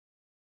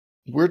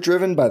We're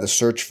driven by the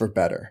search for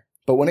better.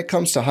 But when it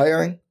comes to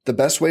hiring, the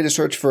best way to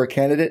search for a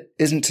candidate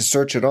isn't to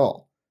search at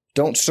all.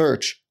 Don't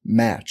search,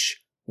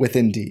 match with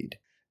Indeed.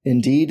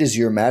 Indeed is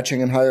your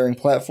matching and hiring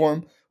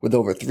platform with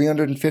over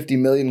 350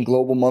 million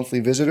global monthly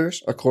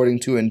visitors,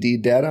 according to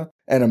Indeed data,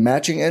 and a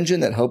matching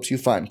engine that helps you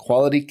find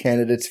quality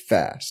candidates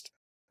fast.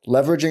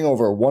 Leveraging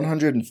over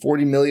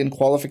 140 million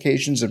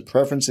qualifications and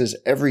preferences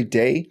every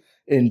day,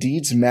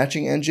 Indeed's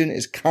matching engine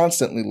is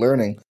constantly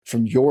learning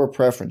from your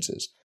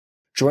preferences.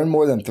 Join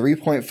more than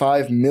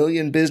 3.5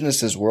 million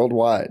businesses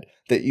worldwide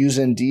that use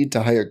Indeed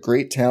to hire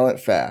great talent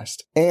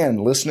fast.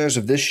 And listeners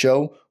of this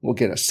show will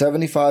get a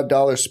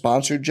 $75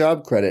 sponsored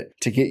job credit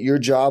to get your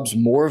jobs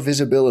more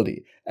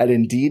visibility at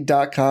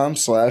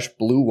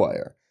Indeed.com/Blue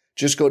Wire.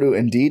 Just go to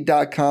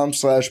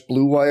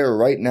Indeed.com/Blue Wire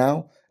right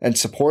now and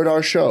support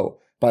our show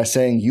by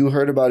saying you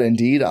heard about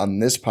Indeed on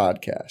this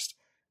podcast.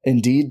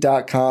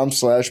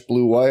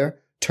 Indeed.com/Blue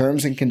Wire.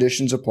 Terms and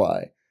conditions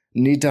apply.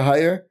 Need to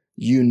hire?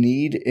 You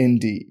need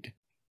Indeed.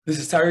 This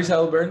is Tyrese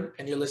Halliburton,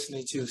 and you're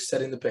listening to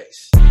Setting the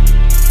Pace.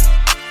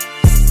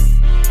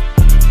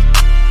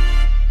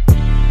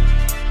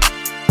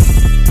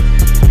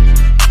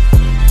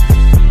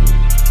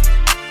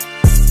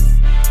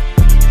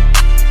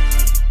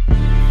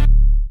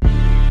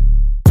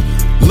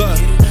 Look,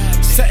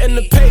 setting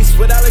the pace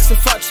with Alex and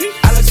Fauci.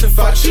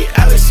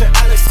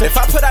 If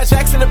I put our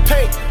jacks in the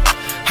paint,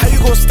 how you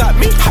gonna stop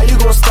me?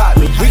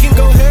 We can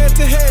go head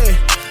to head.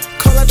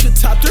 Call out your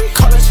top three.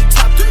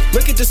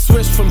 Look at the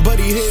switch from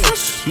Buddy Hill.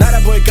 Now that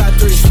boy got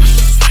three.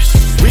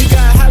 We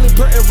got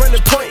Halliburton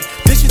running point.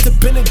 This is the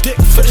Benedict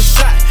for the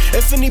shot.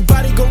 If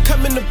anybody gon'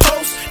 come in the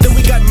post, then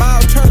we got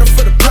Miles Turner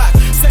for the block.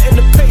 Setting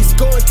the pace,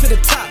 going to the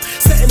top.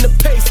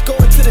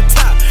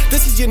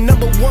 This is your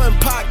number one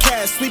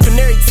podcast. Sweeping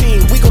every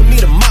team. We gon'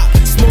 need a mop.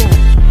 Smooth.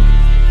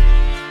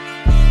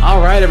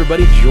 All right,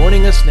 everybody,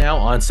 joining us now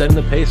on Setting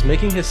the Pace,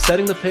 making his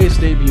Setting the Pace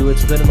debut.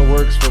 It's been in the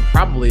works for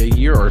probably a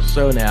year or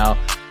so now.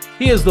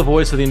 He is the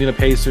voice of the Indiana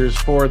Pacers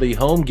for the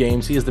home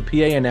games. He is the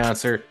PA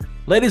announcer.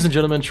 Ladies and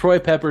gentlemen, Troy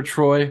Pepper.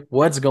 Troy,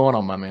 what's going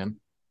on, my man?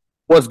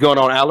 What's going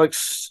on,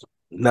 Alex?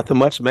 Nothing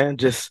much, man.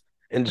 Just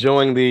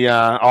enjoying the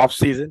off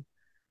season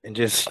and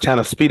just trying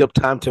to speed up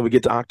time till we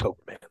get to October,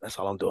 man. That's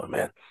all I'm doing,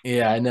 man.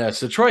 Yeah, I know.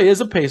 So Troy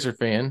is a Pacer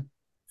fan,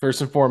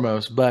 first and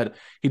foremost, but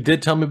he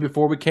did tell me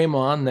before we came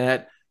on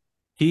that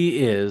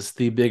he is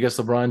the biggest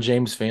LeBron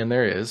James fan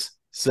there is.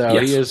 So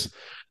yes. He is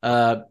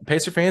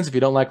Pacer fans, if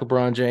you don't like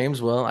LeBron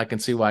James, well, I can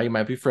see why you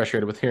might be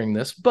frustrated with hearing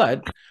this,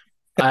 but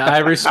I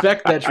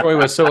respect that Troy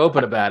was so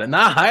open about it,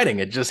 not hiding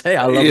it. Just, hey,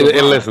 I love LeBron.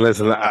 And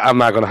listen, I'm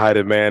not going to hide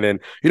it, man. And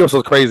you know,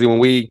 so crazy when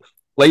we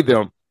played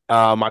them,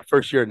 my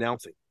first year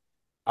announcing,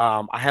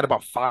 I had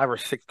about 5 or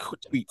 6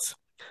 tweets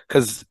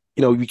because,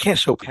 you know, you can't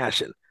show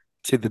passion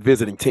to the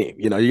visiting team.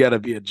 You know, you got to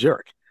be a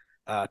jerk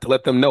to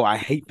let them know I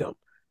hate them.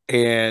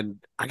 And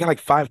I got like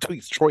 5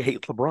 tweets. Troy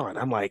hates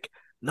LeBron. I'm like,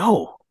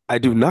 no, I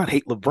do not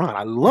hate LeBron.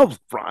 I love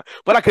LeBron.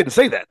 But I couldn't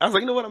say that. I was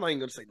like, you know what? I'm not even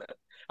going to say that.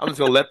 I'm just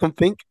going to let them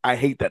think I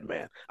hate that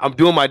man. I'm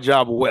doing my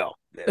job well.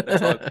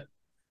 Man,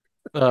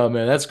 oh,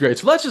 man, that's great.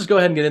 So let's just go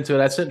ahead and get into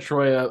it. I sent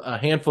Troy a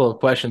handful of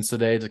questions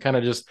today to kind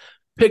of just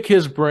pick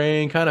his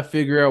brain, kind of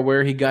figure out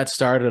where he got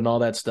started and all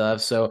that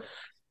stuff. So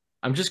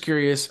I'm just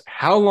curious,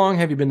 how long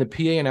have you been the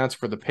PA announcer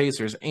for the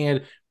Pacers?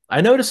 And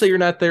I noticed that you're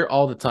not there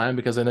all the time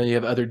because I know you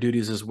have other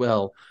duties as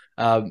well.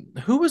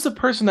 Who was the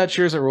person that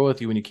shares that role with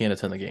you when you can't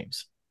attend the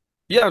games?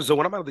 Yeah, so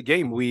when I'm out of the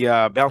game, we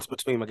bounce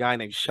between a guy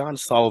named Sean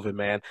Sullivan,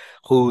 man,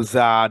 who's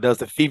does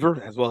the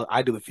Fever as well.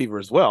 I do the Fever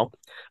as well.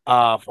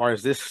 As far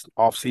as this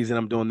offseason,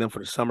 I'm doing them for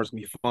the summer. It's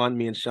going to be fun,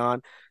 me and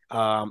Sean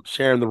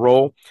sharing the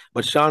role.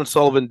 But Sean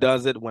Sullivan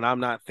does it when I'm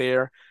not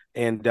there.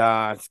 And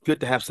it's good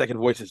to have second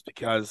voices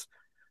because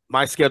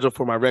my schedule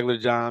for my regular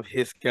job,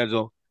 his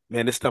schedule,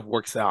 man, this stuff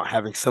works out,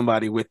 having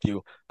somebody with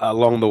you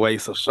along the way.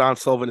 So Sean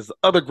Sullivan is the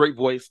other great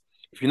voice.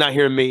 If you're not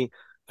hearing me,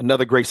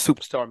 another great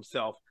superstar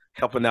himself,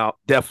 helping out,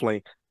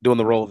 definitely doing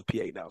the role of the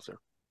PA announcer.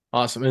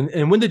 Awesome.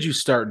 And when did you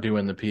start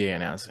doing the PA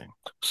announcing?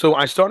 So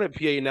I started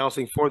PA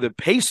announcing for the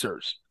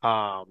Pacers.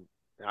 I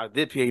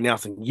did PA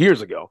announcing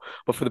years ago,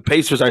 but for the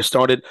Pacers, I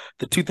started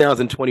the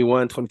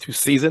 2021-22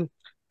 season.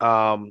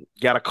 Got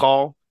a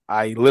call.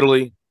 I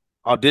literally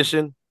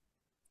auditioned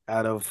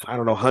out of, I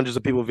don't know, hundreds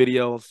of people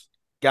videos.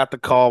 Got the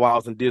call while I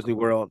was in Disney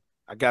World.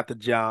 I got the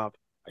job.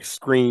 I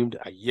screamed.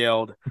 I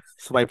yelled.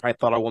 Somebody probably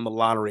thought I won the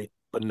lottery,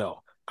 but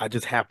no. I'm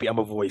just happy I'm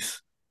a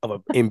voice of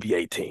an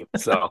NBA team.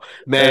 So,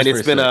 man,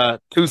 it's been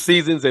 2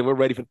 seasons, and we're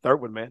ready for the third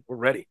one, man. We're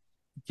ready.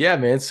 Yeah,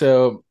 man.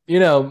 So,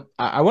 you know,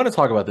 I want to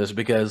talk about this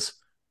because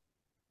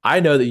I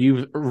know that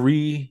you've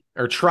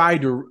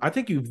tried to – I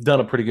think you've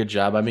done a pretty good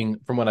job. I mean,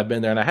 from when I've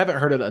been there, and I haven't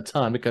heard it a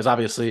ton because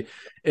obviously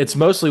it's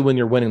mostly when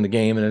you're winning the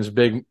game and there's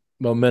big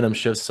momentum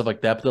shifts, stuff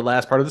like that. But the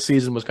last part of the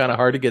season was kind of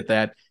hard to get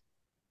that.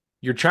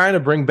 You're trying to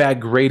bring back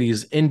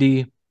Grady's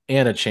Indy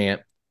and a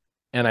chant.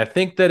 And I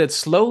think that it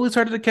slowly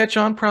started to catch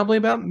on probably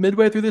about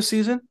midway through this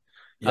season.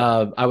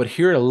 Yeah. I would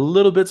hear it a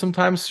little bit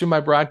sometimes through my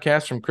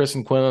broadcast from Chris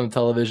and Quinn on the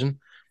television.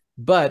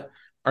 But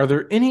Are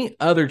there any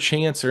other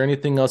chants or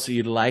anything else that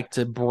you'd like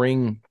to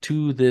bring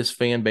to this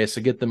fan base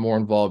to get them more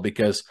involved?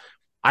 Because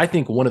I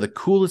think one of the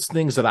coolest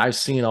things that I've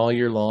seen all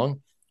year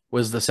long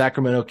was the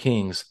Sacramento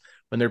Kings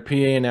when their PA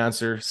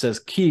announcer says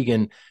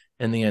Keegan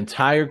and the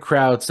entire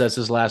crowd says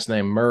his last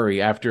name,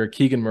 Murray, after a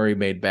Keegan Murray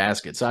made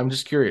basket. So I'm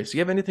just curious. Do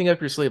you have anything up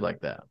your sleeve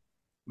like that?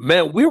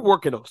 Man, we're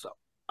working on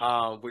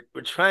something.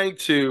 We're trying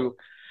to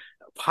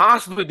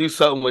possibly do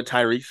something with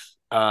Tyrese,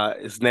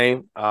 his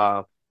name.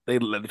 The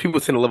people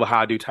tend to love how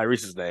I do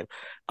Tyrese's name,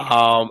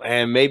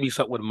 and maybe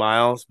something with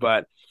Miles.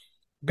 But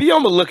be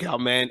on the lookout,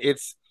 man.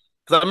 It's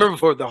because I remember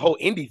for the whole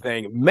indie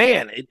thing,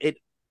 man.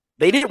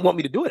 They didn't want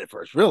me to do it at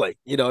first, really.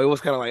 It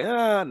was kind of like,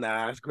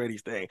 nah, it's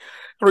Grady's thing.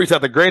 I reached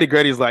out to Grady.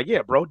 Grady's like,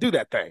 yeah, bro, do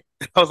that thing.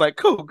 I was like,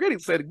 cool. Grady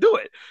said to do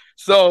it.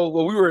 So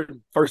when we were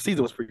first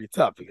season was pretty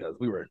tough because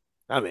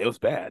it was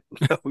bad.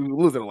 We were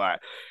losing a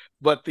lot.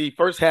 But the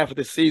first half of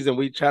the season,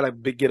 we try to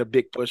get a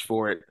big push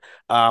for it.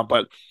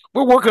 But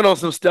we're working on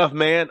some stuff,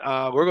 man.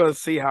 We're going to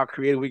see how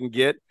creative we can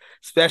get,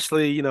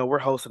 especially, we're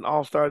hosting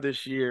All-Star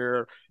this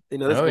year. There's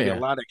going to be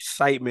a lot of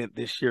excitement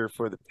this year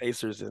for the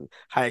Pacers and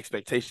high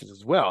expectations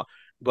as well.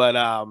 But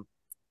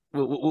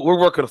we're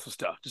working on some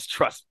stuff. Just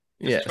trust.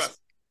 Trust.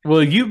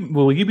 Will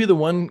you be the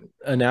one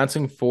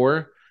announcing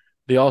for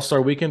the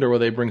All-Star weekend, or will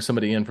they bring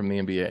somebody in from the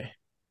NBA?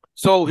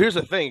 So here's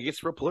the thing. It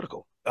gets real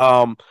political.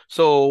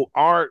 So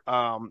our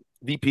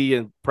VP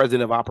and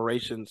president of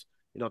operations,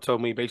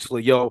 told me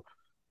basically, yo,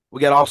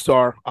 we got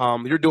All-Star.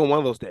 You're doing one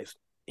of those days.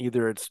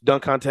 Either it's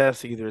dunk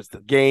contest, either it's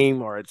the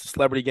game, or it's a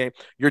celebrity game.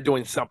 You're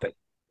doing something.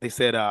 They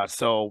said,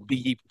 so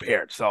be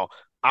prepared. So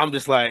I'm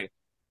just like,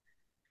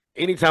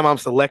 anytime I'm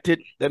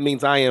selected, that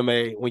means I am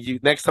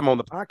next time on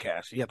the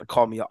podcast, you have to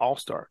call me an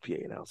all-star PA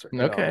announcer.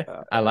 Okay.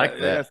 I like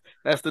that.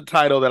 That's the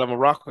title that I'm a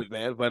rock with,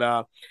 man.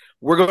 But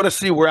we're going to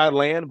see where I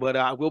land, but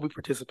I will be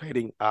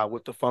participating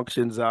with the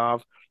functions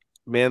of,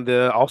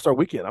 the All-Star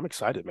weekend. I'm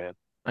excited, man.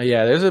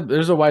 Yeah,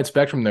 there's a wide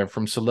spectrum there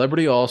from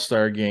celebrity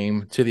All-Star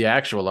game to the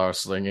actual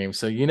All-Star game.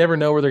 So you never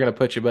know where they're going to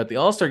put you, but the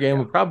All-Star game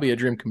would probably be a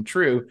dream come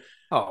true.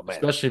 Oh, man.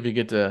 Especially if you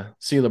get to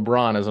see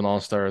LeBron as an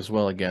All-Star as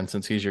well again,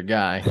 since he's your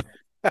guy.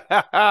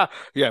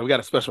 Yeah, we got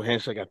a special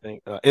handshake, I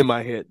think, in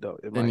my head, though.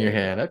 In your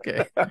head,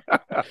 okay.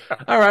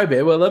 All right,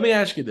 babe. Well, let me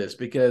ask you this,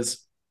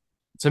 because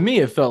to me,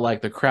 it felt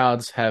like the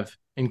crowds have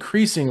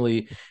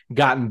increasingly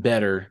gotten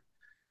better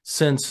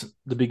since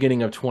the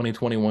beginning of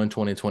 2021,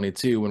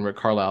 2022, when Rick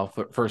Carlisle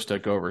first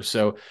took over.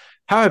 So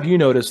how have you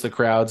noticed the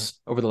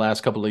crowds over the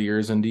last couple of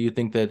years, and do you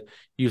think that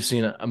you've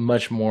seen a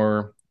much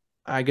more,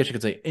 I guess you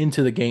could say,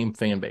 into the game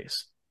fan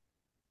base?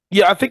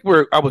 Yeah, I think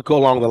I would go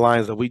along the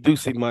lines that we do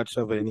see much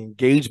of an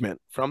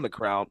engagement from the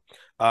crowd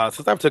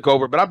since I've took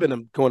over, but I've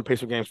been going to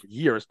Pacer games for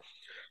years.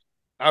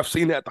 I've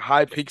seen that at the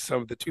high peaks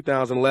of the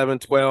 2011,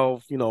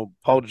 12,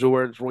 Paul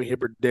George, Roy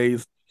Hibbert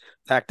days,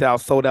 Tactile,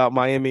 sold out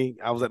Miami.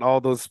 I was at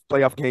all those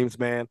playoff games,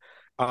 man,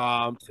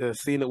 to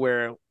seeing it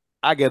where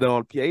I get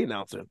on PA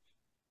announcer.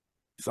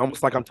 It's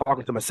almost like I'm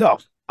talking to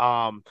myself.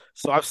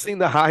 So I've seen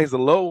the highs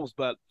and lows,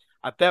 but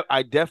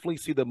I definitely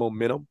see the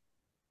momentum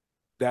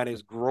that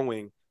is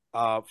growing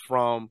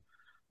from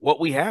what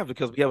we have,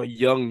 because we have a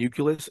young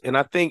nucleus. And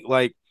I think,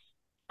 I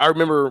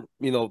remember,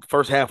 the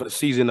first half of the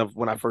season of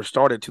when I first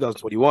started,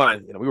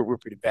 2021, we were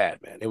pretty bad,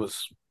 man. It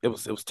was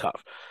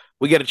tough.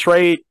 We get a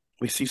trade.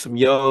 We see some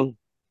young,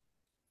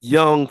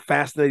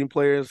 fascinating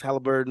players,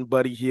 Halliburton,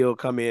 Buddy Hield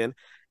come in.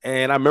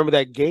 And I remember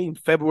that game,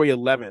 February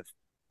 11th,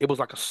 it was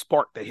like a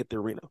spark that hit the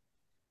arena.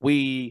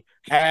 I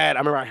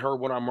remember I heard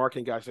one of our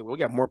marketing guys say, well, we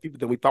got more people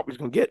than we thought we was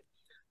going to get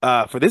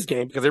for this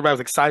game, because everybody was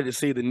excited to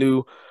see the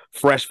new,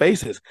 fresh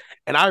faces.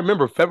 And I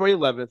remember February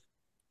 11th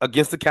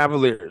against the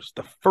Cavaliers,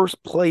 the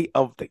first play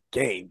of the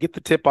game, get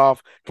the tip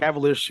off,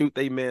 Cavaliers shoot,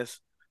 they miss.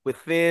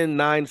 Within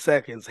 9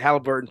 seconds,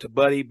 Halliburton to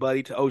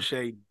Buddy to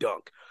O'Shea,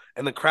 dunk.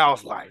 And the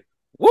crowd's like,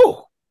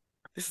 whoa,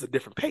 this is a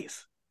different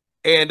pace.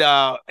 And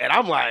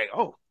I'm like,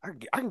 oh,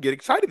 I can get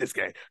excited this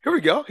game. Here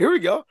we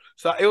go.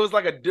 So it was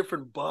like a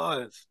different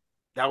buzz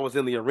that was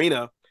in the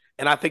arena.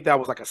 And I think that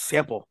was like a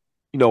sample,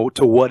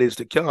 to what is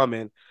to come,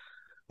 and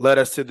led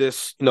us to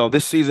this,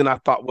 this season I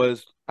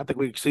think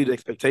we exceeded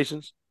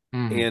expectations.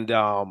 Mm-hmm.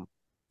 And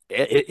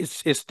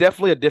it's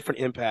definitely a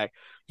different impact.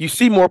 You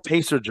see more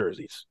Pacer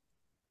jerseys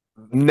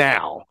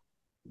now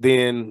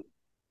than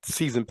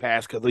season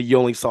past, because you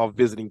only saw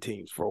visiting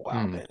teams for a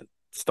while, man,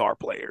 star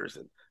players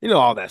and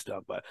all that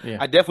stuff. But yeah.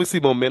 I definitely see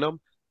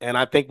momentum, and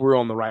I think we're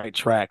on the right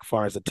track as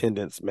far as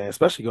attendance, man,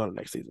 especially going to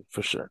next season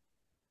for sure.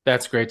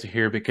 That's great to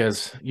hear,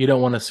 because you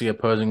don't want to see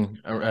opposing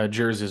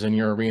jerseys in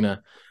your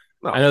arena.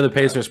 No, I know the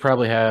Pacers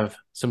probably have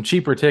some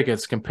cheaper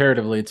tickets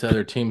comparatively to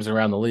other teams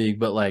around the league,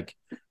 but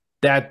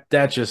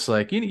that's just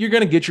you're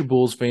going to get your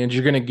Bulls fans.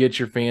 You're going to get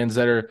your fans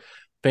that are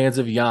fans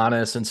of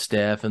Giannis and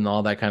Steph and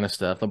all that kind of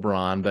stuff,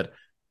 LeBron. But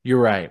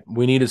you're right.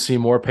 We need to see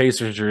more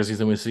Pacers jerseys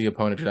than we see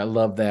opponent jerseys. I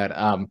love that.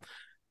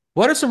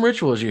 What are some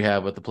rituals you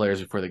have with the players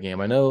before the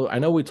game? I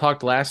know we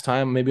talked last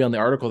time, maybe on the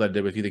article that I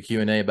did with you, the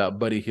Q&A, about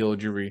Buddy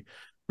Hield, your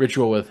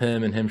ritual with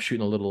him and him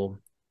shooting a little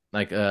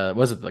like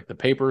was it like the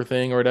paper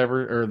thing or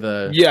whatever, or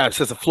the Yeah, it's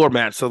just a floor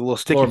mat. So the little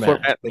sticky floor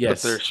mat, they put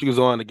their Yes. shoes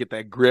on to get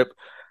that grip.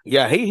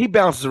 Yeah, he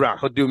bounces around.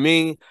 He'll do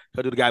me.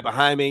 He'll do the guy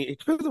behind me. It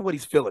depends on what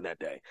he's feeling that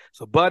day.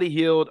 So Buddy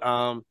Hield,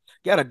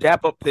 got a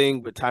dap up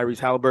thing with Tyrese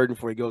Halliburton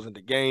before he goes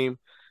into game.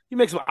 He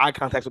makes some eye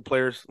contacts with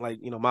players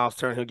like Miles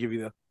Turner. He'll give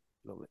you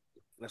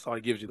that's all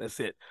he gives you. That's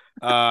it.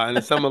 And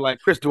then someone like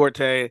Chris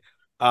Duarte,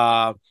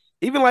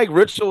 even like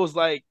Ritual was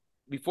like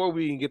before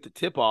we even get the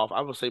tip off.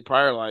 I would say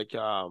prior, like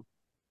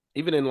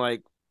even in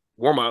like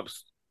warm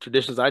ups,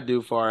 traditions I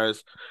do, as far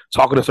as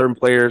talking to certain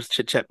players,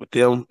 chit chat with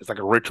them. It's like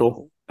a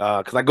ritual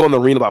because I go in the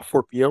arena about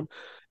 4 p.m.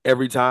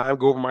 every time,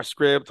 go over my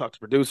script, talk to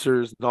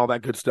producers and all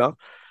that good stuff,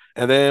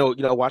 and then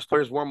watch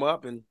players warm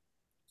up and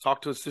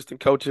talk to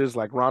assistant coaches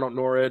like Ronald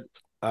Norred,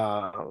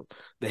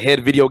 the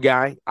head video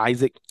guy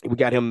Isaac. We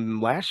got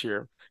him last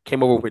year.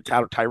 Came over with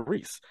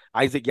Tyrese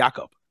Isaac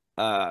Jakob.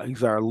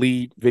 He's our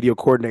lead video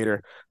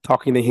coordinator,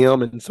 talking to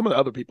him and some of the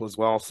other people as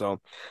well. So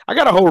I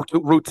got a whole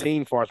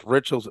routine for us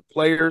rituals with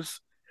players,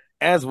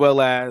 as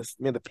well as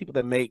the people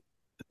that make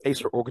the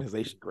Pacer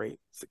organization great.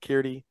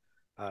 Security,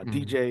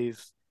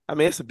 DJs. I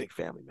mean, it's a big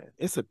family, man.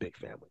 It's a big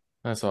family.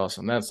 That's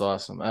awesome. That's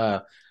awesome.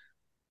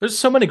 There's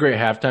so many great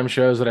halftime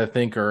shows that I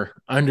think are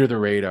under the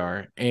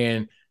radar,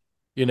 and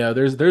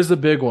there's the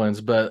big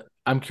ones. But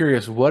I'm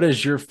curious, what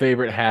is your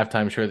favorite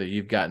halftime show that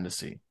you've gotten to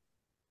see?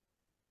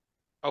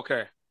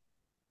 Okay,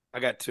 I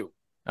got two.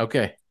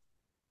 Okay,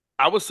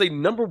 I would say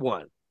number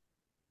one,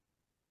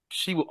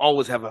 she will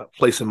always have a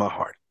place in my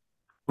heart.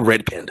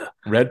 Red Panda.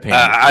 Red Panda.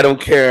 I don't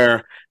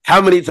care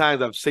how many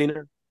times I've seen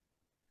her.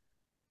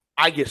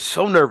 I get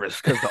so nervous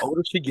because the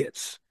older she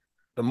gets,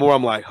 the more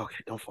I'm like,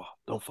 okay, don't fall,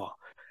 don't fall.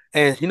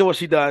 And you know what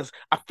she does?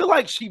 I feel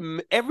like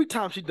every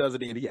time she does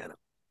it in Indiana,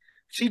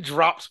 she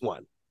drops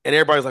one. And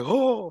everybody's like,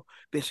 oh,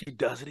 then she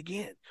does it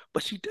again.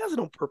 But she does it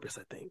on purpose,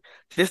 I think,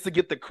 just to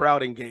get the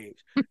crowd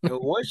engaged. And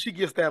once she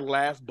gets that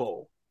last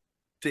bowl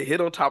to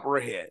hit on top of her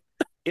head,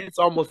 it's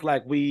almost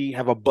like we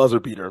have a buzzer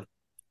beater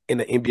in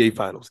the NBA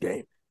Finals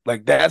game.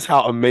 Like, that's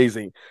how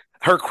amazing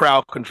her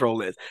crowd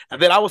control is.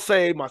 And then I would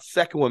say my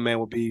second one, man,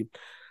 would be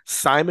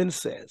Simon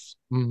Says.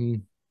 Mm-hmm.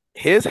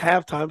 His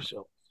halftime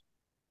show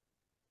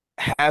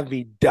have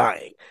me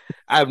dying.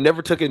 I've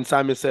never taken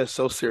Simon Says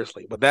so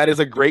seriously, but that is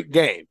a great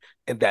game,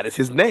 and that is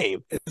his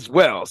name as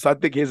well. So I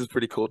think his is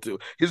pretty cool too.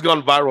 He's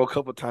gone viral a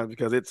couple of times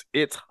because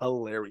it's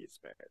hilarious,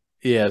 man.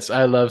 Yes,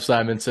 I love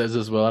Simon Says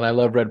as well, and I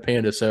love Red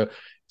Panda. So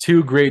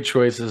two great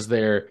choices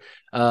there.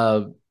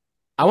 I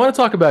want to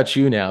talk about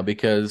you now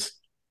because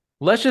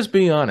let's just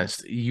be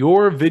honest.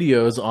 Your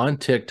videos on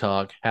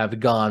TikTok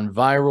have gone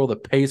viral. The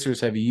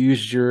Pacers have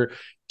used your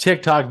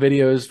TikTok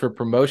videos for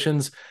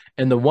promotions.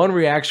 And the one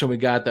reaction we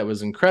got that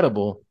was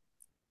incredible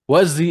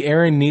was the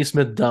Aaron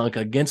Nesmith dunk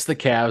against the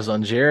Cavs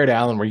on Jared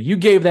Allen, where you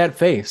gave that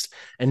face.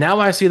 And now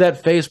I see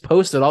that face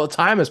posted all the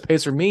time as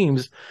Pacer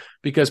memes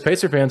because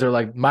Pacer fans are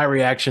like, my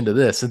reaction to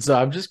this. And so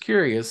I'm just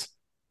curious.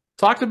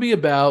 Talk to me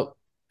about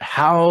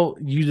how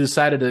you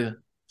decided to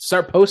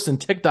start posting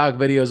TikTok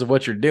videos of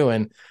what you're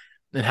doing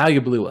and how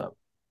you blew up.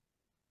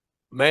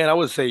 Man, I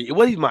would say it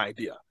wasn't my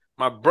idea.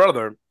 My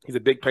brother, he's a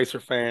big Pacer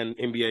fan,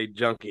 NBA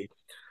junkie,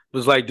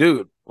 was like,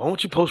 dude, why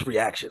don't you post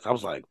reactions? I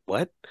was like,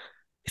 what?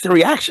 He said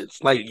reactions,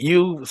 like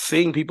you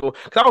seeing people.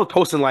 Because I was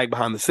posting like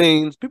behind the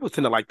scenes. People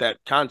tend to like that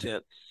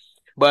content.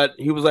 But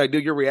he was like,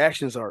 dude, your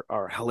reactions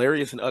are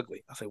hilarious and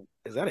ugly. I said,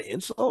 is that an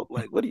insult?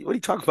 Like, what are you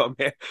talking about,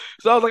 man?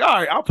 So I was like, all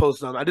right, I'll post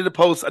something. I did a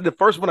post. The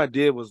first one I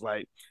did was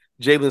like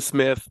Jalen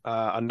Smith,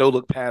 a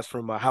no-look pass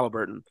from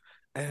Halliburton.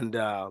 And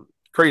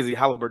crazy,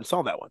 Halliburton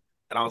saw that one.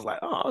 And I was like,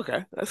 oh,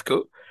 okay, that's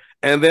cool.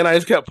 And then I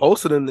just kept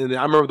posting. And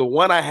I remember the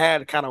one I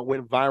had kind of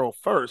went viral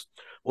first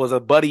was a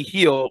Buddy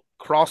Hield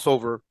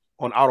crossover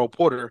on Otto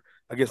Porter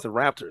against the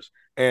Raptors.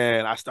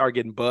 And I started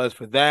getting buzz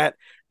for that.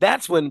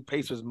 That's when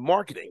Pacers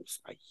marketing was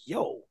like,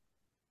 yo,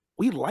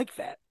 we like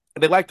that.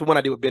 And they liked the one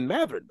I did with Ben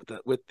Maverick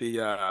with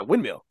the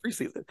windmill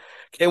preseason.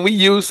 Can we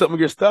use some of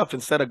your stuff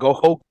instead of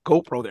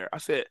GoPro there? I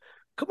said,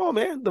 come on,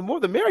 man. The more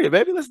the merrier,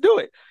 baby. Let's do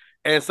it.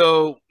 And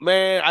so,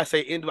 man, I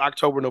say end of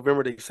October,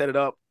 November, they set it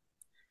up.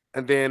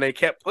 And then they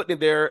kept putting it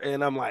there.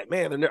 And I'm like,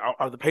 man,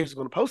 are the Pacers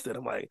going to post it?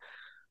 I'm like,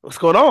 what's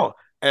going on?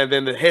 And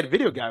then the head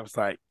video guy was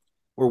like,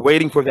 we're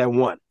waiting for that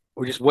one.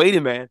 We're just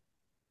waiting, man.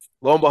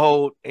 Lo and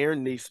behold,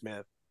 Aaron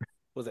Nesmith,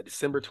 was that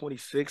December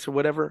 26th or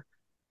whatever?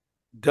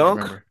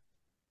 Dunk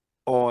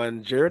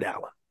on Jared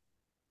Allen.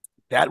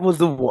 That was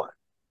the one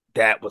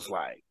that was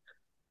like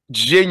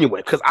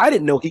genuine because I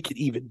didn't know he could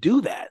even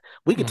do that.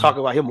 We can talk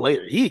about him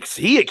later. He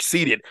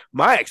exceeded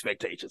my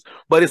expectations.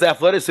 But his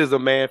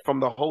athleticism, man, from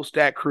the whole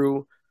stat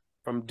crew,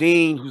 from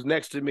Dean, who's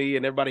next to me,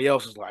 and everybody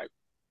else is like,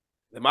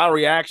 my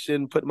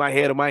reaction, putting my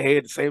head on my head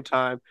at the same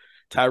time.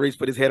 Tyrese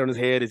put his head on his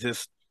head. It's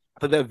just, I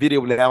think that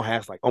video now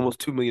has like almost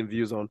 2 million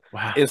views on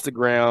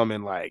Instagram,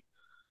 and like,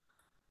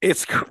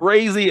 it's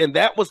crazy. And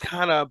that was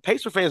kind of,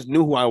 Pacer fans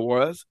knew who I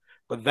was,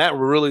 but that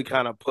really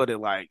kind of put it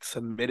like,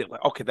 cemented,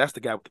 like, okay, that's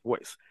the guy with the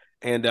voice.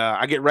 And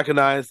I get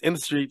recognized in the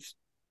streets,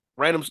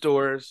 random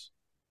stores.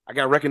 I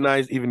got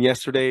recognized even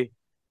yesterday.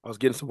 I was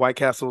getting some White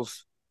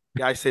Castles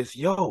Guy says,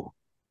 "Yo,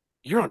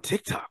 you're on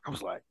TikTok." I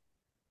was like,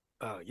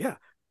 yeah.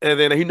 And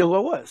then he knew who I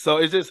was. So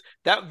it's just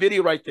that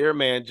video right there,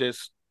 man,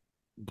 just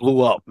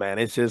blew up, man.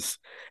 It's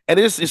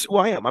who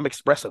I am. I'm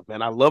expressive,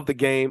 man. I love the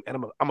game, and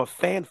I'm a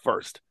fan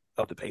first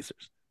of the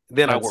Pacers.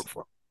 Then I That's work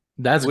for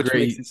them, that's which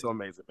makes great. it so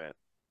amazing, man.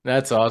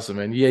 That's awesome.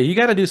 And yeah, you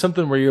got to do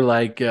something where you're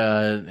like,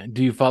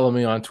 do you follow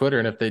me on Twitter?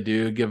 And if they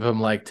do, give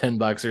them like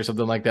 $10 or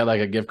something like that,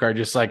 like a gift card,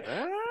 just like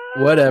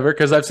whatever.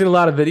 Cause I've seen a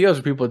lot of videos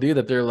where people do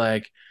that. They're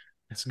like,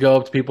 let's go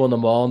up to people in the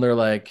mall and they're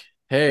like,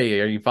 hey,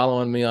 are you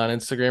following me on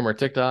Instagram or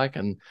TikTok?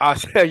 And I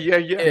said,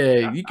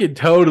 yeah. you could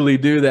totally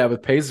do that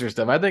with Pacer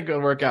stuff. I think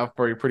it'll work out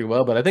for you pretty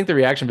well, but I think the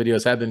reaction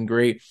videos have been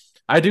great.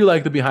 I do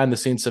like the behind the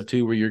scenes stuff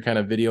too, where you're kind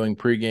of videoing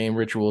pregame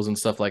rituals and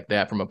stuff like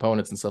that from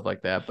opponents and stuff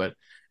like that. But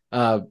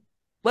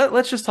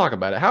let's just talk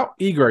about it. How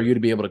eager are you to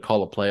be able to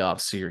call a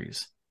playoff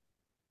series?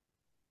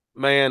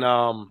 Man,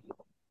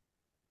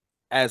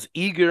 as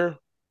eager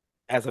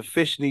as a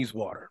fish needs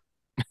water,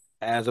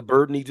 as a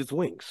bird needs its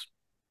wings,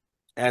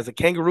 as a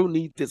kangaroo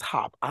needs its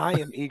hop, I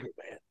am eager,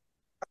 man,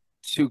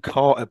 to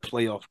call a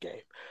playoff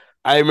game.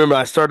 I remember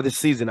I started the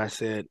season, I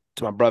said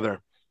to my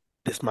brother,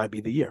 this might be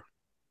the year.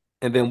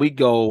 And then we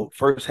go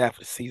first half of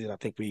the season, I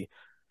think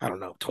I don't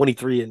know,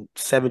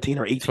 23-17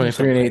 or 18.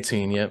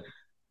 23-18, yep.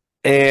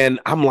 And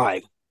I'm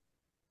like,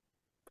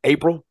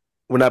 April,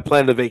 we're not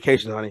planning a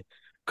vacation, honey,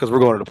 because we're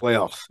going to the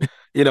playoffs.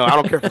 I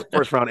don't care if it's a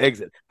first round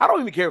exit. I don't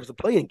even care if it's a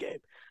playing game.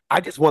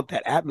 I just want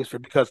that atmosphere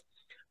because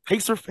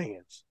Pacer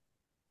fans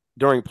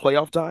during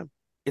playoff time,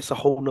 it's a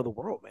whole nother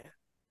world,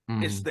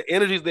 man. It's the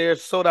energy's there,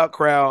 sold out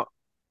crowd.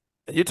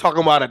 And you're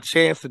talking about a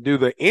chance to do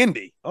the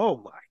Indy. Oh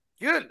my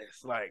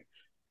goodness. Like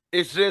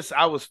it's just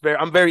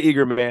I'm very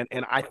eager, man.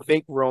 And I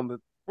think we're on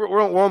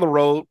the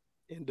road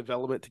in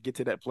development to get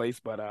to that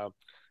place. But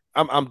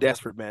I'm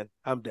desperate, man.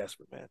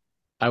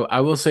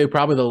 I will say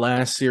probably the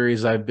last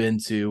series I've been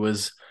to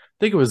was,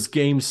 I think it was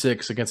Game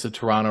 6 against the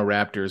Toronto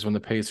Raptors when the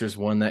Pacers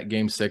won that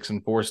Game 6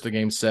 and forced a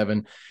Game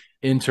 7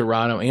 in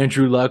Toronto.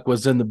 Andrew Luck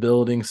was in the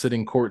building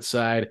sitting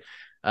courtside.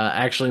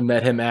 Actually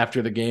met him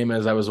after the game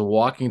as I was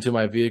walking to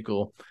my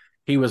vehicle.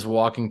 He was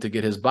walking to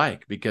get his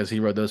bike because he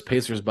rode those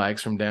Pacers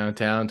bikes from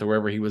downtown to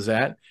wherever he was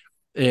at.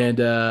 And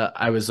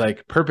I was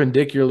like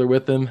perpendicular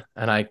with him,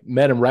 and I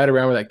met him right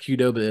around where that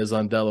Qdoba is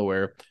on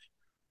Delaware.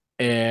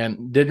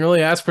 And didn't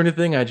really ask for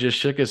anything. I just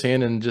shook his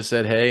hand and just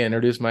said, hey,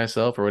 introduced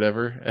myself or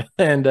whatever.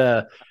 And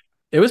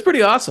it was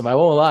pretty awesome. I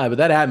won't lie, but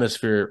that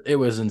atmosphere, it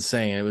was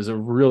insane. It was a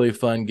really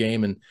fun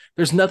game. And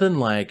there's nothing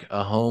like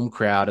a home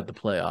crowd at the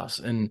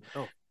playoffs. And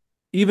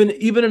even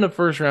in a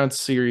first round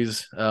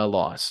series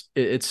loss,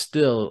 it's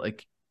still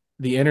like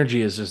the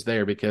energy is just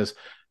there because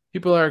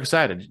people are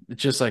excited.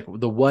 It's just like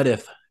the what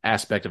if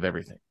aspect of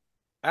everything.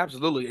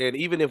 Absolutely. And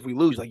even if we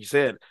lose, like you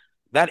said,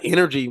 that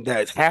energy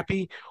that is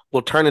happy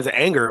will turn into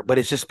anger, but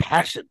it's just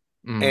passion.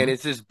 And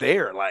it's just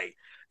there. Like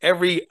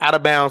every out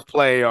of bounds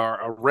play or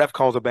a ref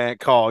calls a bad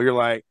call, you're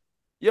like,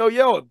 yo,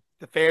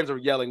 the fans are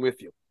yelling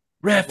with you.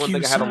 Ref, that's one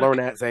thing I had to learn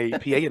as a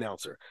PA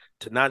announcer,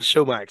 to not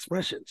show my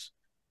expressions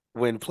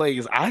when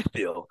plays I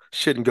feel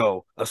shouldn't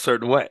go a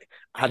certain way.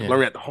 I had to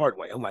learn that the hard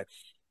way. I'm like,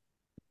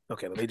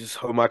 okay, let me just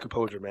hold my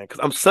composure, man, because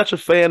I'm such a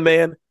fan,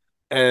 man.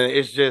 And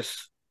it's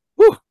just,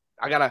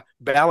 I got to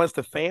balance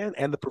the fan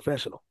and the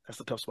professional. That's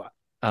the tough spot.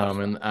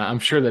 And I'm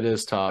sure that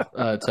is tough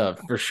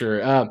for sure.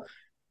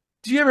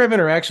 Do you ever have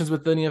interactions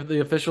with any of the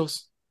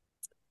officials?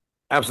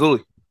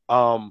 Absolutely.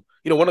 One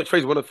of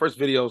the first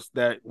videos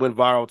that went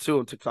viral too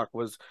on TikTok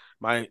was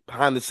my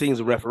behind the scenes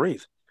of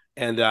referees.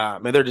 And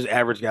man, they're just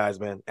average guys,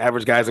 man.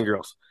 Average guys and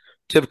girls.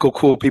 Typical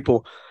cool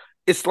people.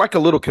 It's like a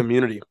little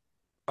community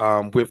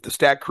with the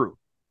stat crew,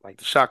 like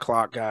the shot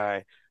clock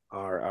guy,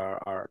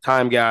 our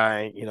time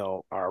guy,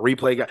 our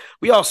replay guy.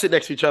 We all sit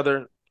next to each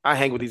other. I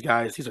hang with these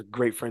guys. These are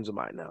great friends of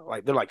mine now.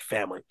 Like they're like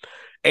family.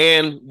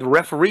 And the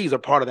referees are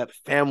part of that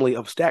family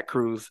of stat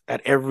crews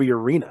at every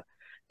arena.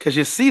 Because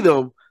you see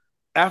them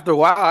after a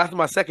while, after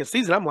my second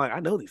season, I'm like, I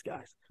know these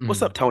guys.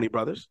 What's up, Tony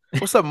Brothers?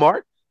 What's up,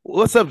 Mark?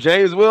 What's up,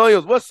 James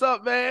Williams? What's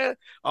up, man?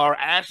 Or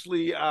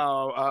Ashley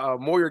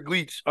Moyer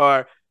Gleach.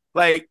 Or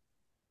like,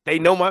 they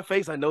know my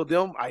face. I know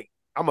them.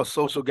 I'm a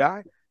social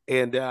guy.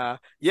 And I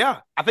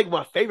think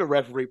my favorite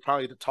referee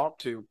probably to talk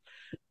to,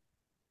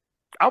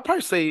 I'll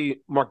probably say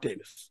Mark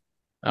Davis.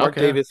 Mark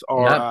Davis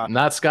or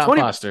not Scott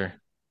Foster.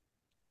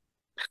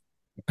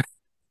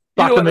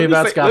 Talk to me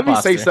about Scott Foster. Let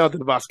me say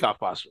something about Scott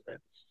Foster, man.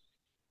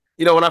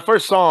 When I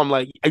first saw him,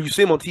 like you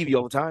see him on TV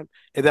all the time.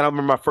 And then I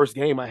remember my first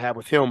game I had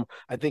with him.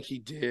 I think he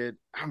did,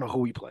 I don't know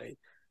who he played. It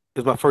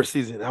was my first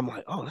season. I'm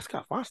like, oh, that's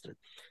Scott Foster.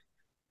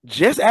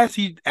 Just as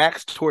he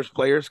acts towards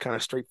players, kind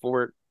of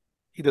straightforward,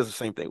 he does the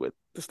same thing with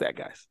the stat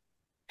guys.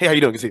 Hey, how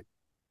you doing?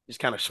 He's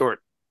kind of short.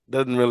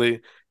 Doesn't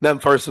really, nothing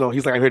personal.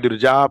 He's like, I'm here to do the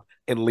job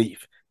and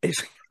leave.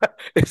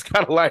 It's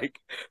kind of like,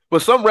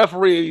 but some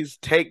referees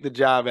take the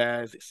job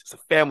as it's a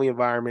family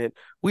environment.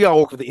 We all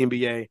work for the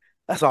NBA.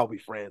 Let's all be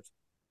friends.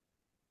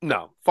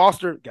 No,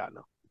 Foster, God,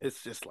 no.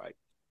 It's just like,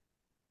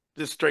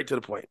 just straight to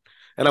the point.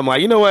 And I'm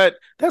like, you know what?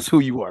 That's who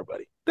you are,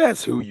 buddy.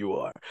 That's who you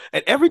are.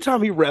 And every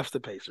time he refs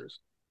the Pacers,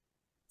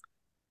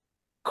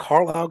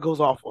 Carlisle goes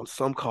off on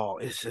some call.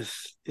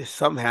 It's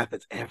something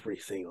happens every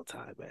single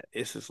time, man.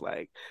 It's just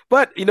like,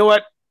 but you know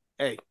what?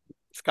 Hey,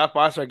 Scott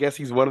Foster, I guess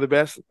he's one of the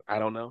best. I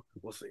don't know.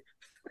 We'll see.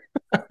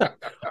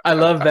 I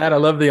love that. I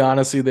love the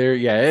honesty there.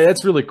 Yeah,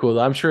 it's really cool.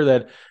 I'm sure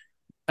that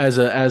as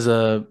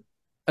an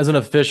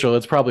official,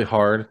 it's probably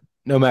hard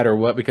no matter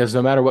what, because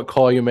no matter what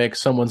call you make,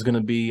 someone's going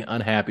to be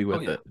unhappy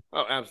with it.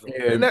 Oh,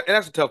 absolutely. And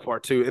that's the tough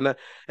part too. And at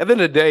the end of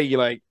the day, you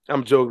like,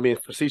 I'm joking, being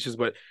facetious,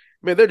 but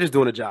man, they're just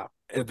doing a job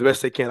the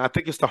best they can. I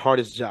think it's the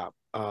hardest job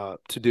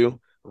to do,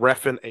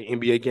 reffing an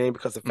NBA game,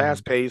 because the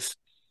fast pace,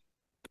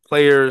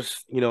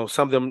 players,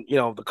 some of them,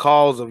 the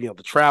calls of,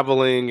 the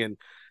traveling and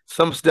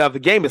some stuff. The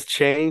game has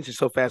changed. It's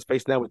so fast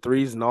paced now with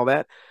threes and all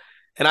that.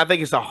 And I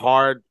think it's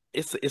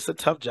a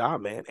tough job,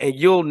 man. And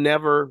you'll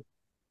never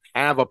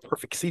have a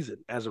perfect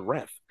season as a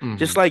ref,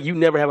 just like you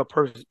never have a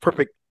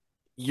perfect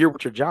year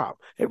with your job.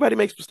 Everybody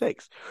makes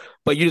mistakes,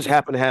 but you just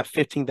happen to have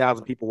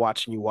 15,000 people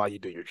watching you while you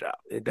do your job.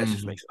 That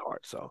just makes it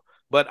hard. So,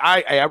 but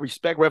I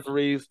respect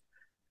referees.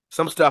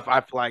 Some stuff I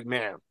feel like,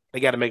 man,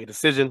 they got to make a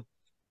decision,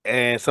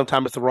 and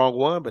sometimes it's the wrong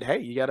one. But hey,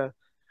 you got to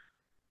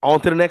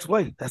on to the next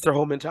play. That's their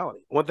whole mentality.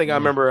 One thing I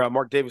remember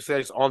Mark Davis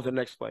said is on to the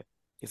next play.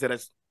 He said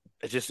it's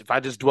just, if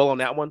I just dwell on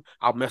that one,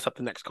 I'll mess up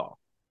the next call.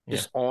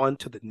 Just on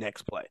to the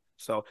next play.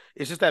 So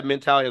it's just that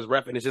mentality as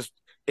ref, and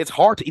it's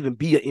hard to even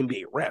be an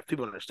NBA ref.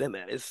 People don't understand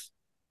that.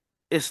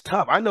 It's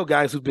tough. I know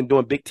guys who've been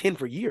doing Big Ten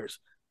for years,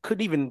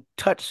 couldn't even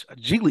touch a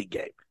G League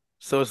game.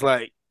 So it's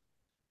like,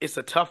 it's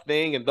a tough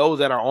thing. And those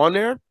that are on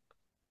there,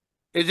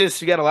 it's just,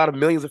 you got a lot of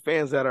millions of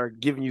fans that are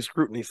giving you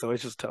scrutiny. So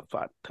it's just tough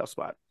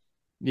spot.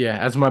 Yeah,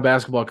 as my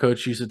basketball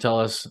coach used to tell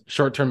us,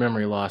 short-term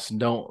memory loss.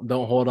 Don't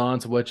hold on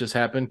to what just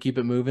happened. Keep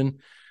it moving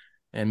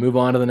and move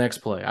on to the next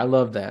play. I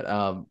love that.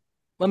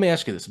 Let me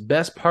ask you this.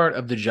 Best part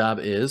of the job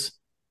is?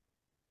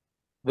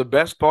 The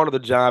best part of the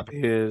job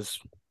is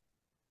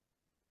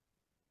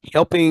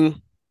helping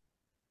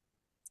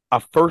a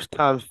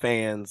first-time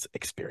fan's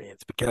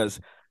experience, because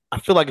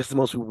I feel like it's the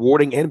most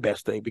rewarding and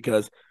best thing,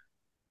 because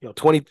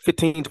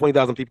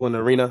 20,000 people in the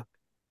arena,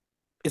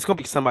 it's going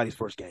to be somebody's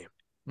first game.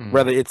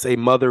 Whether it's a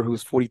mother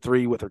who's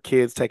 43 with her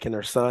kids taking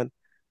their son,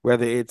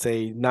 whether it's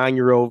a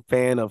 9-year-old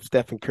fan of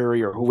Stephen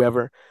Curry or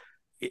whoever,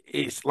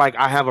 it's like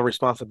I have a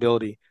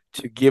responsibility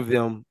to give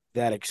them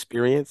that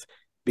experience,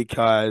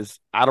 because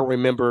I don't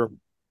remember,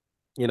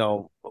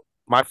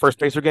 my first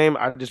Pacer game.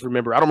 I don't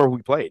remember who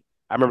we played.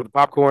 I remember the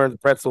popcorn, the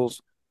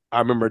pretzels. I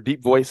remember a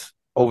deep voice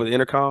over the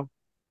intercom.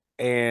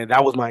 And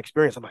that was my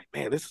experience. I'm like,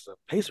 man, this is a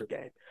Pacer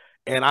game.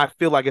 And I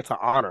feel like it's an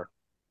honor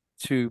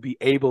to be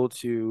able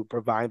to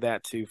provide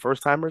that to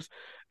first-timers,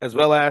 as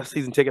well as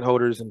season ticket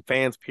holders and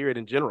fans, period,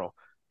 in general.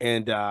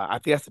 And I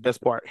think that's the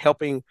best part,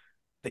 helping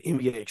the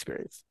NBA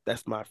experience.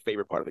 That's my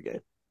favorite part of the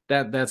game.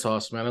 That's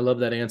awesome, man. I love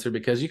that answer,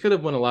 because you could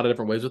have went a lot of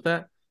different ways with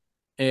that.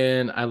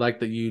 And I like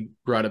that you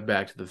brought it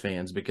back to the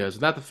fans, because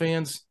without the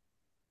fans,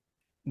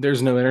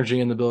 there's no energy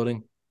in the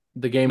building.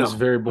 The game is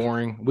very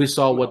boring. We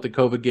saw what the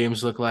COVID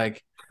games look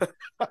like.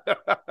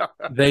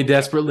 They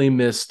desperately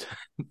missed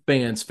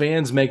fans.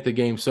 Fans make the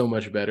game so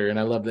much better. And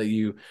I love that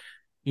you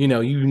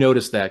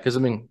noticed that, because, I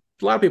mean,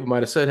 a lot of people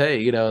might have said,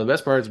 hey, the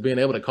best part is being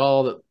able to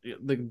call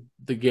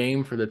the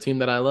game for the team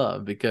that I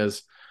love, because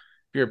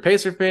if you're a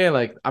Pacer fan,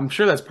 like, I'm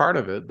sure that's part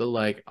of it, but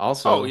like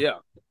also. Oh yeah.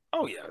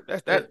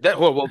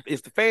 Well,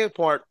 it's the fan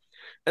part.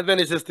 And then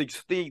it's just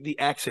the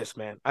access,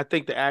 man. I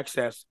think the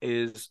access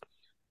is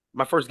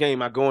my first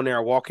game. I go in there,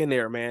 I walk in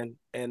there, man.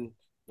 And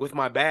with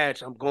my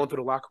badge, I'm going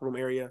through the locker room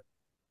area,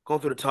 going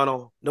through the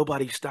tunnel.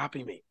 Nobody's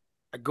stopping me.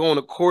 I go on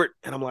the court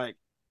and I'm like,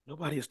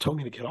 nobody has told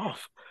me to get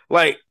off.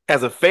 Like,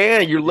 as a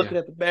fan, you're looking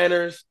at the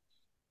banners,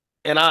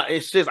 and I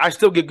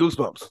still get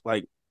goosebumps.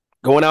 Like,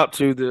 going out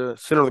to the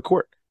center of the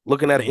court,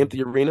 looking at an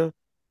empty arena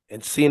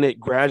and seeing it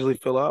gradually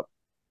fill up.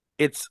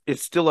 It's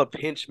still a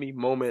pinch me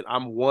moment.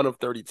 I'm one of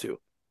 32.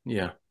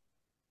 Yeah.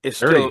 It's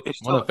 30,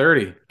 still one of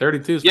 30.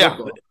 32 is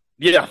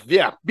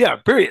Yeah,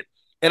 period.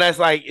 And it's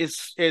like,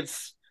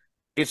 it's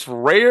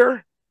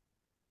rare.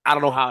 I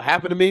don't know how it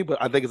happened to me, but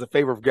I think it's a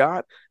favor of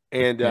God.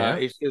 And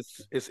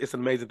it's an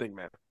amazing thing,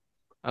 man.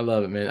 I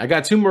love it, man. I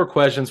got two more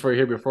questions for you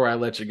here before I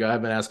let you go.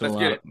 I've been asking a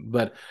lot,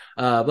 but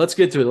let's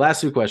get to it.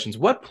 Last two questions.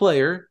 What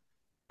player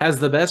has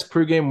the best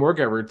pregame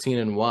workout routine,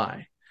 and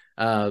why?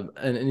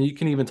 And you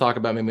can even talk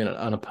about maybe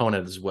an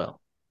opponent as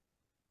well.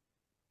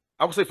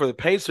 I would say for the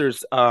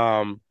Pacers, they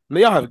all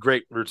have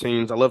great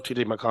routines. I love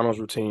TJ McConnell's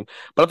routine,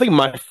 but I think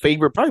my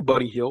favorite, probably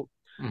Buddy Hield,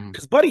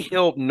 because Buddy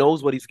Hield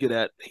knows what he's good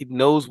at. He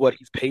knows what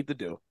he's paid to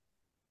do,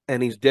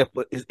 and he's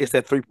definitely it's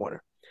that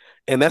 3-pointer.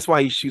 And that's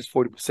why he shoots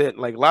 40%.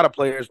 Like, a lot of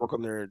players work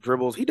on their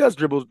dribbles. He does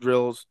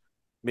drills,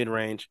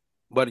 mid-range.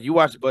 But you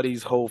watch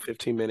Buddy's whole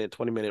 15-minute,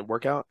 20-minute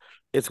workout,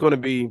 it's going to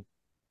be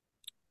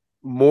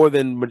more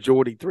than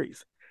majority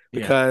threes.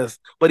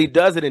 But he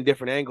does it in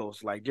different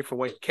angles, like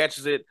different ways. He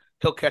catches it.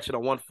 He'll catch it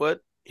on 1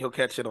 foot. He'll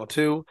catch it on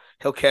 2.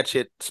 He'll catch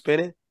it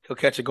spinning. He'll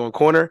catch it going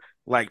corner,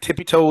 like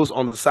tippy toes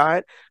on the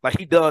side. Like,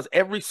 he does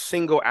every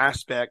single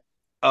aspect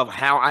of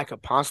how I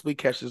could possibly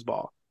catch this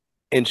ball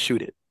and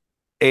shoot it.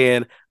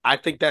 And I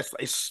think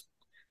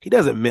he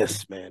doesn't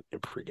miss, man, in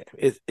pregame.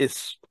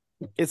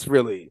 It's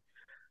really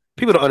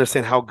people don't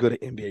understand how good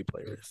an NBA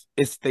player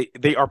is.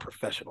 They are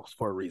professionals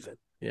for a reason.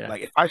 Yeah.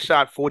 Like if I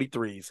shot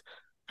 43s,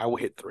 I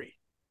would hit 3.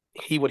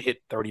 He would hit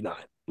 39.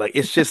 Like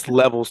it's just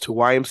levels to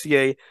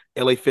YMCA,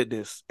 LA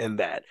Fitness, and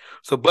that.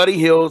 So Buddy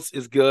Hield's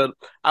is good.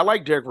 I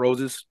like Derrick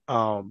Rose's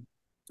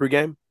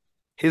pregame.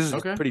 His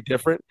is pretty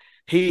different.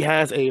 He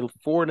has a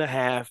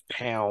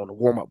 4.5-pound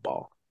warm-up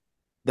ball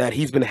that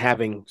he's been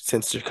having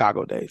since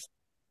Chicago days.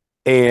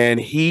 And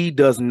he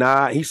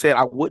said,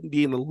 I wouldn't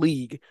be in the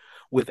league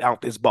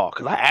without this ball.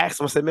 Because I asked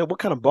him, I said, man, what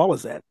kind of ball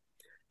is that?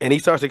 And he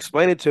starts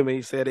explaining to me.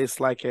 He said, it's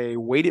like a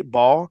weighted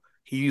ball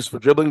he used for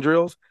dribbling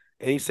drills.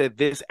 And he said,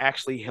 this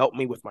actually helped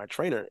me with my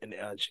trainer in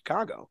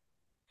Chicago,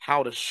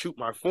 how to shoot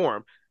my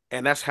form.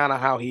 And that's kind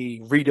of how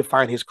he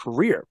redefined his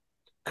career.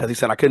 Because he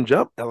said, I couldn't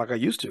jump like I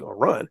used to or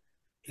run.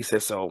 He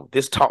said, so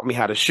this taught me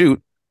how to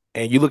shoot.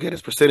 And you look at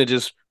his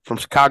percentages from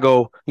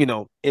Chicago,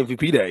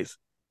 MVP days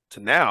to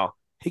now,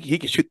 he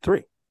can shoot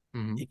 3.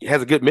 Mm-hmm. He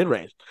has a good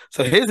mid-range.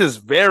 So his is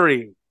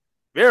very,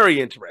 very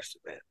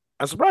interesting, man.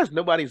 I'm surprised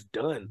nobody's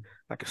done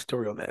like a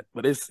story on that.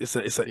 But it's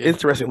an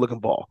interesting looking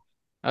ball.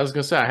 I was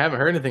gonna say I haven't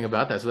heard anything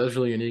about that, so that's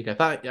really unique. I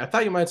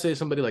thought you might say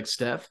somebody like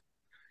Steph,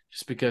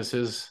 just because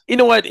his. You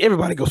know what?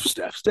 Everybody goes for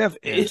Steph. Steph,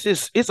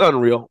 it's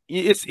unreal.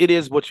 It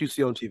is what you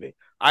see on TV.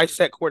 I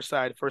sat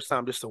courtside the first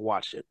time just to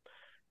watch it,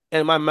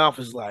 and my mouth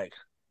is like,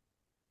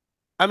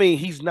 I mean,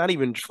 he's not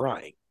even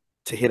trying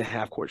to hit a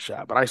half-court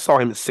shot, but I saw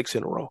him in 6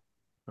 in a row.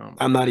 Oh,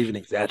 I'm not even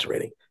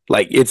exaggerating.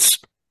 Like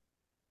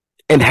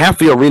and half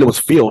the arena was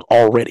filled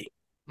already,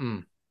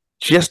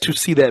 just to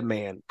see that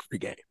man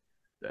pregame.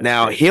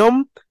 Now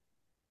him.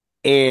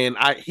 And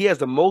he has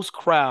the most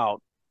crowd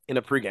in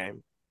a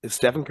pregame is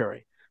Stephen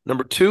Curry.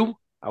 Number 2,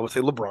 I would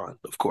say LeBron,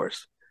 of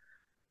course.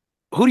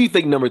 Who do you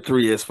think number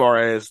 3 as far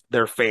as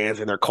their fans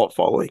and their cult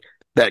following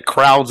that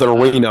crowds an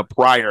arena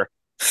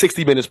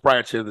 60 minutes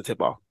prior to the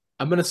tip-off?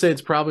 I'm going to say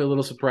it's probably a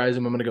little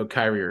surprising. I'm going to go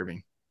Kyrie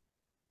Irving.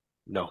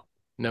 No.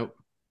 Nope.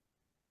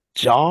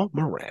 Ja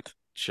Morant.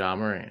 Ja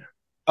Morant.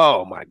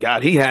 Oh, my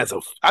God. He has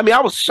I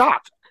was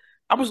shocked.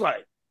 I was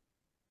like,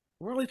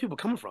 where are these people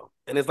coming from?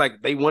 And it's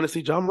like they want to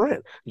see Ja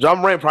Morant. Ja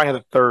Morant probably had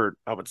a 3rd,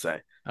 I would say.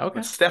 Okay.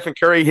 But Stephen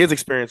Curry, his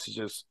experience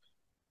is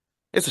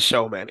it's a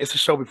show, man. It's a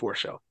show before a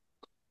show.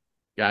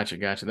 Gotcha.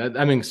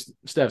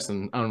 Steph's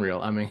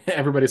unreal.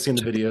 Everybody's seen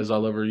the videos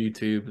all over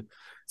YouTube,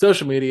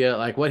 social media.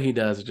 Like what he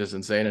does is just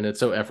insane, and it's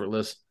so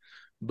effortless.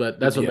 But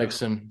that's what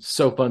makes him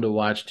so fun to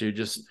watch, too.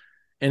 Just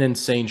an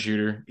insane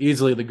shooter.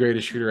 Easily the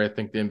greatest shooter I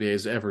think the NBA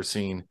has ever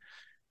seen.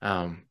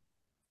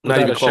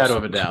 Without a shadow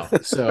of a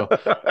doubt. So,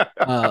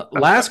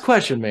 last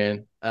question,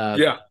 man.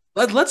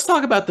 Let's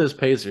talk about this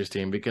Pacers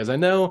team, because I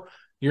know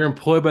you're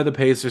employed by the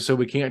Pacers, so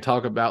we can't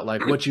talk about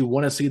like what you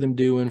want to see them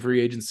do in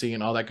free agency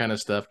and all that kind of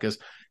stuff, because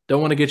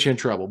don't want to get you in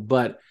trouble.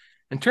 But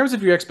in terms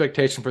of your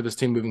expectation for this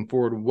team moving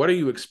forward, what are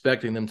you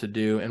expecting them to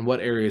do, and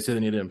what areas do they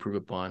need to improve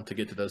upon to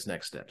get to those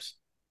next steps?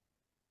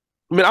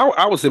 I mean,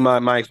 I would say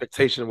my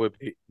expectation would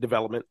be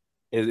development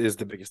is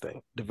the biggest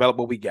thing. Develop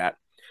what we got.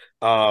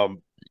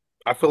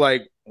 I feel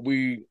like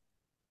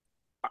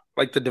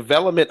the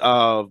development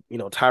of,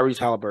 Tyrese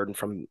Halliburton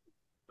from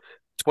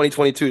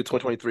 2022 to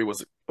 2023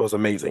 was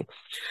amazing.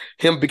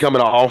 Him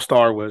becoming an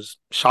all-star was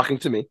shocking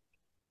to me.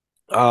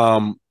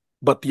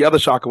 But the other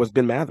shocker was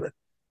Ben Mathurin.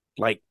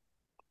 Like,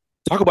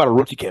 talk about a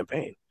rookie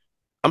campaign.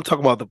 I'm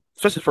talking about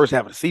especially the first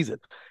half of the season.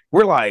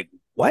 We're like,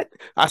 what?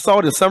 I saw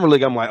it in Summer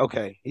League. I'm like,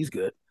 okay, he's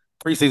good.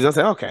 Preseason, I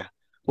said, okay,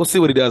 we'll see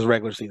what he does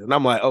regular season. And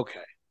I'm like,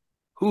 okay,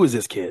 who is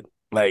this kid?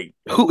 Like,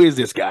 who is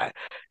this guy?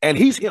 And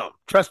he's him.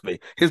 Trust me.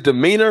 His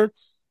demeanor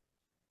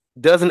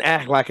doesn't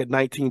act like a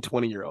 19,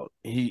 20-year-old.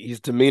 His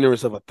demeanor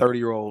is of a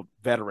 30-year-old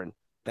veteran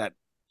that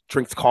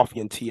drinks coffee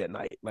and tea at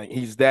night. Like,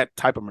 he's that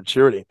type of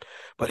maturity.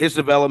 But his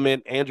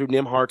development, Andrew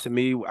Nembhard, to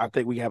me, I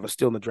think we have a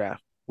steal in the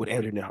draft with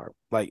Andrew Nembhard.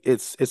 Like,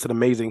 it's an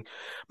amazing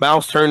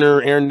Miles Turner,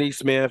 Aaron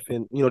Nesmith,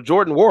 and,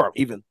 Jordan Nwora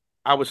even.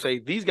 I would say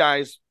these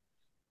guys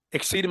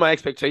exceeded my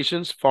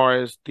expectations as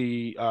far as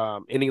the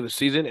ending of the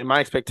season and my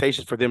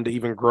expectations for them to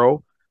even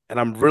grow. And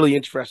I'm really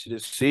interested to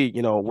see,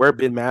 where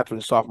Ben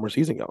Matherin's sophomore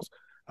season goes.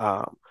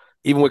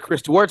 Even with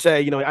Chris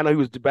Duarte, I know he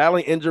was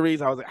battling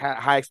injuries. I had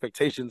high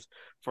expectations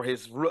for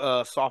his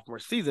sophomore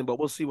season, but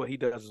we'll see what he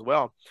does as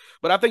well.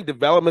 But I think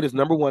development is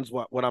number one, is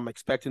what I'm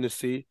expecting to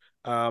see.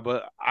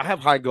 But I have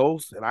high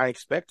goals, and I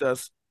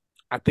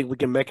think we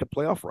can make a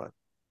playoff run.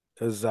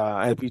 Because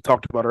as we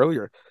talked about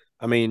earlier,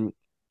 I mean,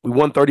 we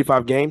won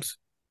 35 games.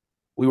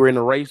 We were in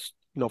a race,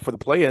 for the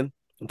play-in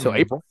until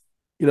April.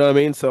 You know what I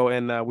mean? So,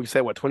 and we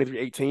said,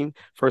 23-18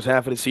 first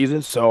half of the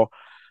season. So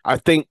I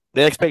think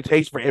the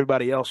expectation for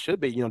everybody else should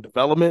be,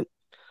 development,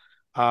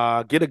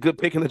 get a good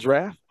pick in the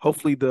draft.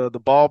 Hopefully the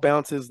ball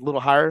bounces a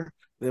little higher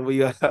than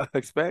we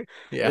expect.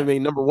 Yeah. I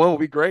mean, number one would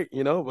be great,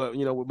 but,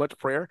 with much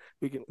prayer,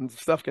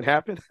 stuff can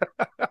happen.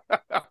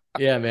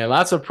 Yeah, man.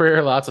 Lots of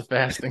prayer, lots of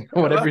fasting,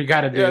 whatever you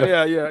got to do.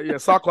 Yeah.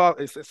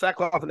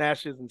 Sackcloth and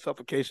ashes and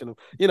suffocation.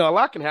 A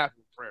lot can happen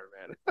with prayer,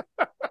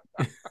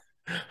 man.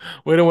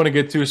 we don't want to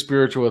get too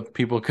spiritual with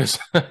people because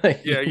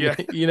Yeah.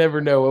 you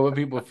never know what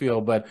people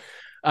feel. But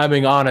I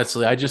mean,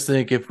 honestly, I just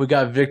think if we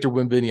got Victor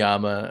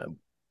Wembanyama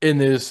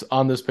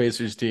on this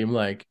Pacers team,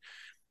 like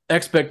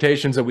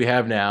expectations that we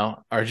have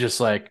now are just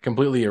like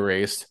completely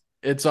erased.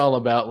 It's all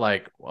about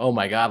like, oh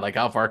my God, like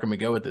how far can we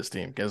go with this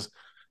team? Because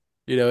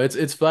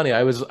it's funny.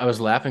 I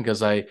was laughing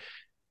because I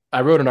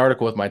wrote an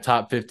article with my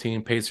top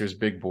 15 Pacers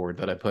big board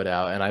that I put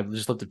out, and I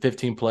just looked at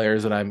 15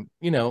 players, and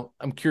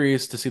I'm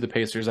curious to see the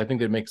Pacers. I think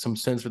they'd make some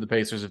sense for the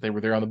Pacers if they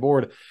were there on the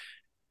board.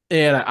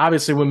 And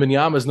obviously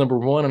Wembanyama is number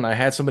one, and I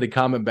had somebody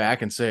comment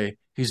back and say,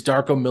 he's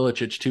Darko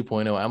Milicic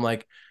 2.0. I'm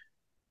like,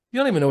 you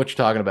don't even know what you're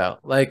talking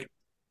about. Like,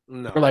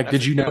 No, or like,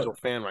 did you know? A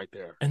fan right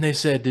there. And they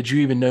said, did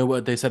you even know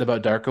what they said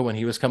about Darko when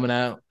he was coming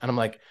out? And I'm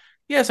like,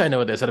 yes, I know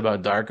what they said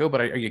about Darko,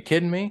 but are you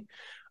kidding me?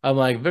 I'm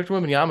like, Victor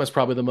Wembanyama is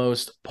probably the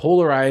most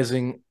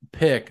polarizing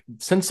pick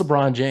since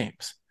LeBron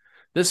James.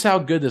 This is how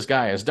good this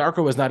guy is.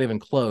 Darko was not even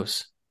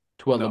close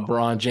to what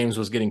LeBron James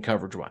was getting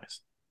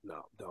coverage-wise.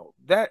 No.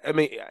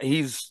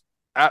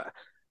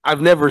 I've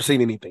never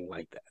seen anything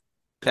like that.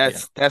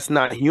 That's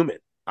not human.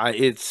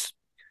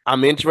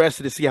 I'm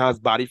interested to see how his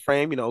body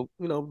frame,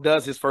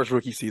 does his first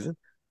rookie season.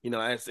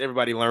 As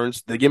everybody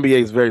learns, the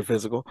NBA is very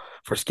physical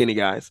for skinny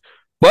guys.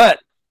 But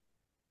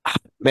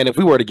man, if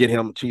we were to get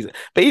him, Jesus,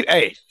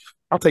 hey,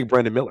 I'll take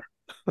Brandon Miller.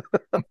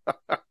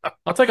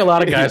 I'll take a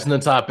lot of guys in the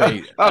top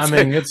 8.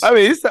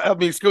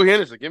 Scoot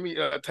Henderson. Give me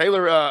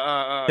Taylor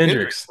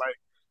Hendricks. Like,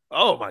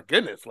 oh my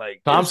goodness,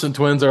 like Thompson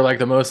twins are like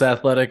the most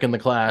athletic in the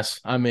class.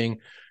 I mean,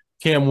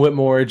 Cam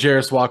Whitmore,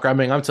 Jarris Walker. I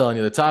mean, I'm telling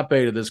you, the top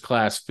 8 of this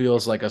class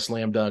feels like a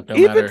slam dunk.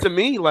 Even to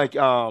me, like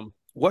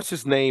what's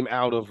his name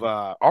out of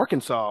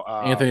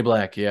Arkansas? Anthony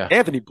Black. Yeah,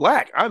 Anthony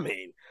Black. I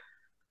mean,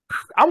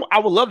 I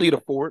would love to get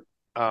a forward.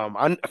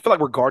 I feel like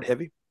we're guard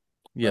heavy.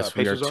 Yes,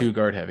 we are too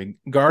guard heavy.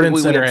 Guard and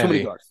center heavy. Too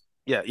many guards.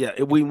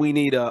 Yeah. We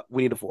need a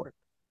forward.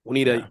 We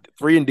need a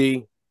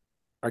 3-and-D,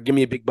 or give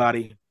me a big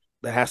body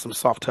that has some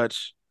soft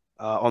touch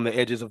on the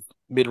edges of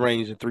mid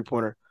range and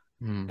 3-pointer.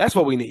 That's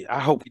what we need. I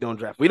hope we don't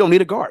draft. We don't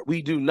need a guard.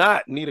 We do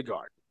not need a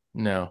guard.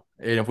 No.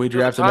 And if we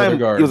draft another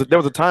guard, there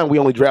was a time we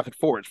only drafted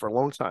forwards for a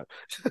long time.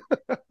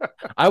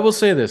 I will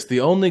say this: the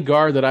only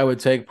guard that I would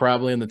take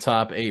probably in the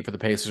top 8 for the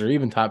Pacers, or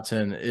even top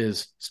 10,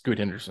 is Scoot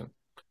Henderson.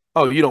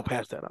 Oh, you don't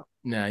pass that up.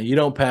 No, you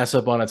don't pass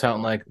up on a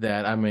talent like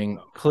that. I mean,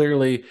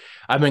 clearly,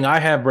 I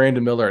have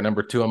Brandon Miller at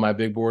number 2 on my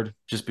big board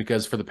just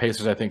because for the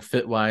Pacers, I think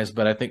fit-wise,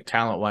 but I think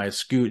talent-wise,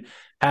 Scoot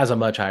has a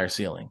much higher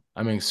ceiling.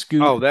 I mean,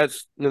 Scoot. Oh,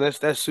 that's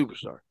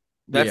superstar.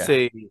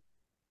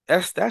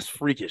 That's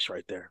freakish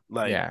right there.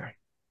 Like,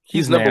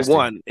 he's number nasty.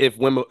 1 if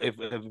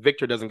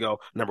Victor doesn't go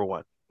number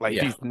 1. Like,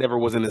 he's never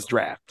was in this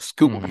draft.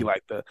 Scoot will be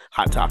like the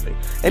hot topic,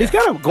 and he's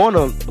kind of going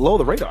on below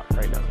the radar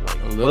right now.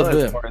 Like, a little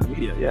bit. As far as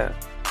media,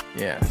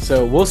 Yeah,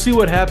 so we'll see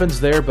what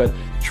happens there. But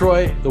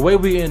Troy, the way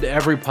we end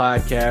every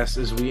podcast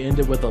is we end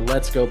it with a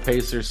Let's Go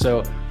Pacers.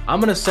 So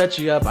I'm going to set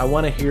you up. I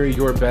want to hear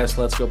your best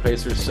Let's Go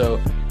Pacers. So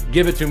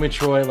give it to me,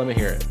 Troy. Let me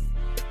hear it.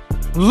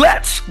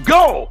 Let's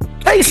go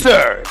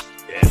Pacers!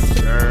 Yes,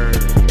 sir.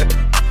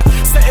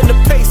 Setting the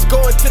pace,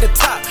 going to the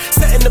top.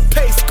 Setting the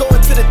pace,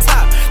 going to the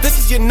top. This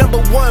is your number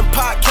 1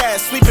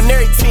 podcast. Sweeping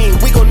every team.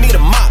 We gon' need a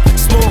mop.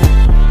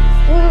 Smooth.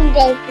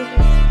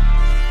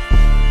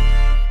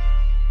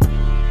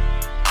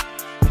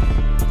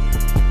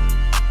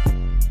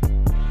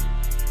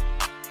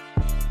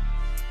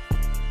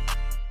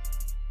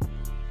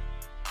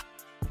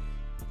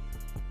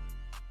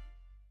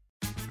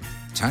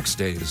 Tax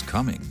day is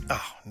coming.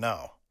 Oh,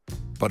 no.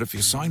 But if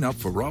you sign up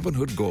for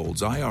Robinhood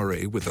Gold's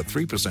IRA with a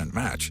 3%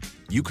 match,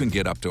 you can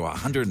get up to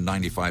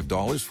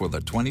 $195 for the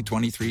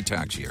 2023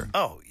 tax year.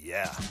 Oh,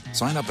 yeah.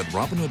 Sign up at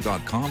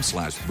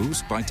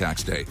Robinhood.com/boost by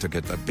tax day to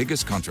get the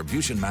biggest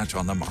contribution match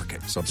on the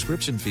market.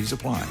 Subscription fees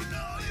apply.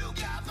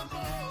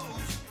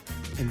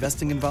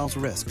 Investing involves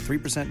risk.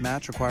 3%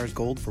 match requires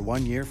gold for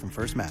 1 year from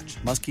first match.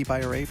 Must keep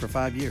IRA for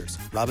 5 years.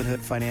 Robinhood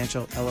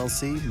Financial,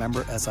 LLC,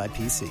 member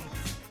SIPC.